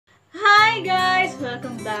Hi guys!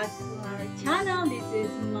 Welcome back to our channel. This is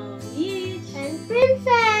Mama Mitch and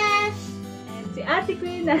Princess! And si Ate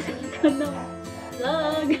Queen nasa likod ng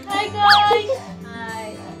vlog. Hi guys!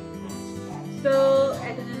 Hi! So,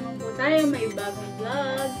 eto na naman po tayo. May bagong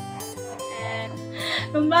vlog. And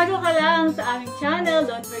kung bago ka lang sa aming channel,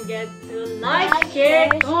 don't forget to like, share,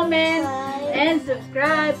 comment, and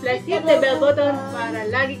subscribe. Plus hit the bell button para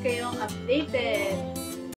lagi kayong updated.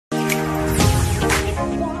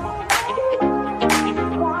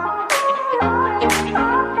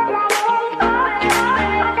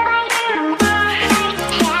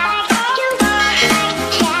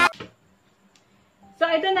 So,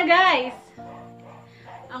 ito na guys!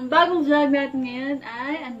 Ang bagong vlog natin ngayon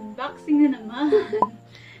ay unboxing na naman.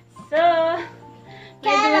 So,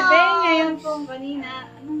 may dumating ngayon po kanina.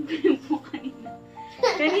 Anong ngayon po kanina?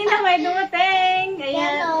 Kanina may dumating!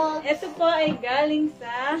 Ayan. Ito po ay galing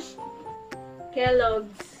sa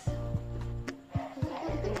Kellogg's.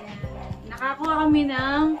 Ayan. Nakakuha kami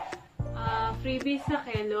ng freebies sa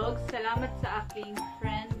Kellogg's. Salamat sa aking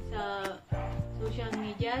friend sa social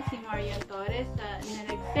media, si Marian Torres, na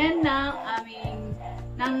nag-send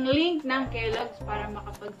ng link ng Kellogg's para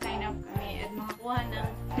makapag-sign up kami at makakuha ng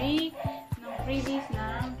freebies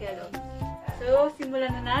ng Kellogg's. So,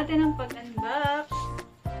 simulan na natin ang pag-unbox.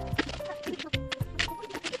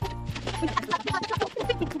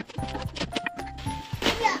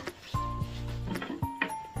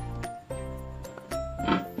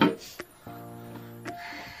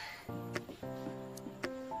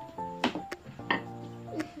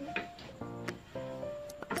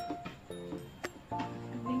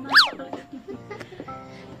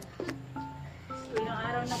 Ilang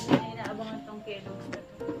araw na po na inaabangan tong Kellogg's na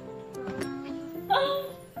to.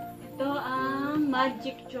 Ito ang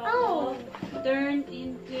Magic Choco turned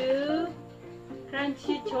into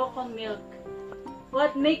crunchy choco milk.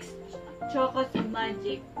 What makes choco so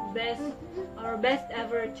magic? Best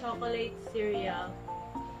ever chocolate cereal.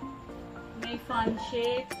 May fun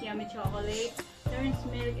shapes, yummy chocolate, turns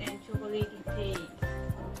milk and chocolatey taste.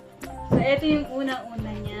 So, ito yung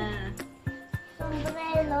una-una niya.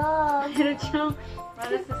 Sombrero! Meron siyang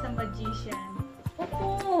para sa magician.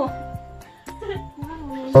 Opo!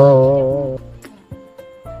 Wow! Oh,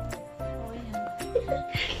 yan.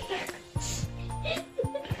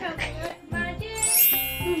 Magic!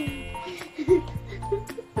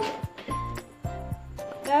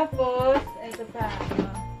 Tapos, ito pa.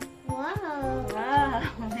 Wow! Wow!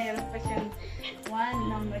 Meron pa siyang one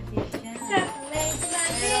ng magician.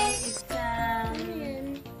 Meron isang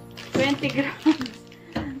 20 grams.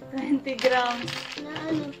 20 grams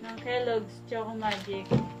ng Kellogg's Choco Magic.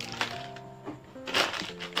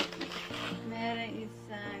 Meron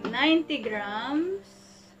isang 90 grams.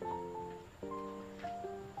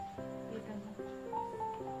 Dito mo.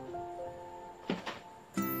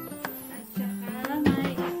 At saka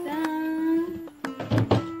may isang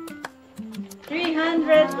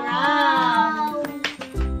 300 grams.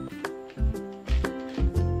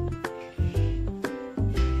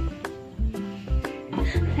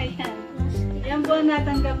 Ayan. Yan po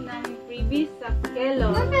natanggap namin freebies sa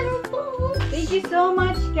Kellogg's. Thank you so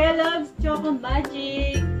much, Kellogg's Choco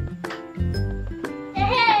Magic.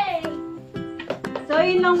 Hey! So,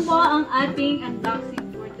 yun lang po ang ating unboxing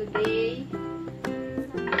for today.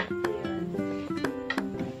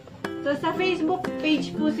 So, sa Facebook page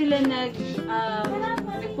po sila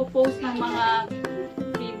nagpo-post ng mga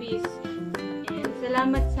freebies. And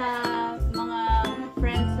salamat sa mga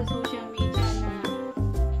friends sa social media na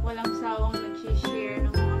walang sawang nag-share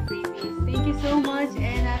ng mga freebies. Thank you so much.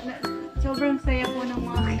 And sobrang saya po ng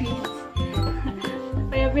mga kids.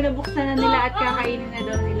 Kaya binabuksan na nila at kakainin na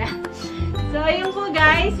daw nila. So, ayun po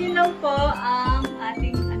guys. Yun lang po ang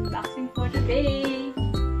ating unboxing for today.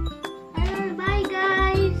 Bye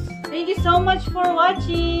guys! Thank you so much for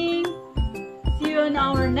watching. See you on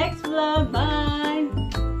our next vlog. Bye!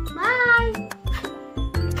 Bye!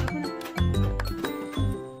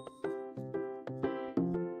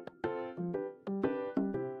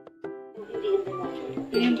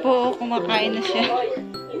 Yun po, kumakain na siya.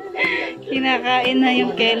 Kinakain na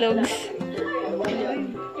yung Kellogg's.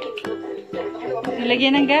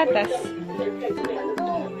 Nilagyan ng gatas.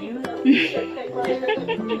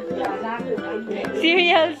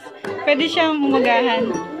 Cereals, pwede siyang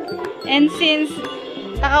umagahan. And since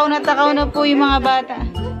takaw na po yung mga bata,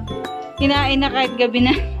 kinain na kahit gabi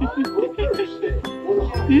na.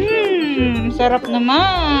 Sarap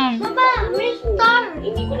naman. Baba, may star!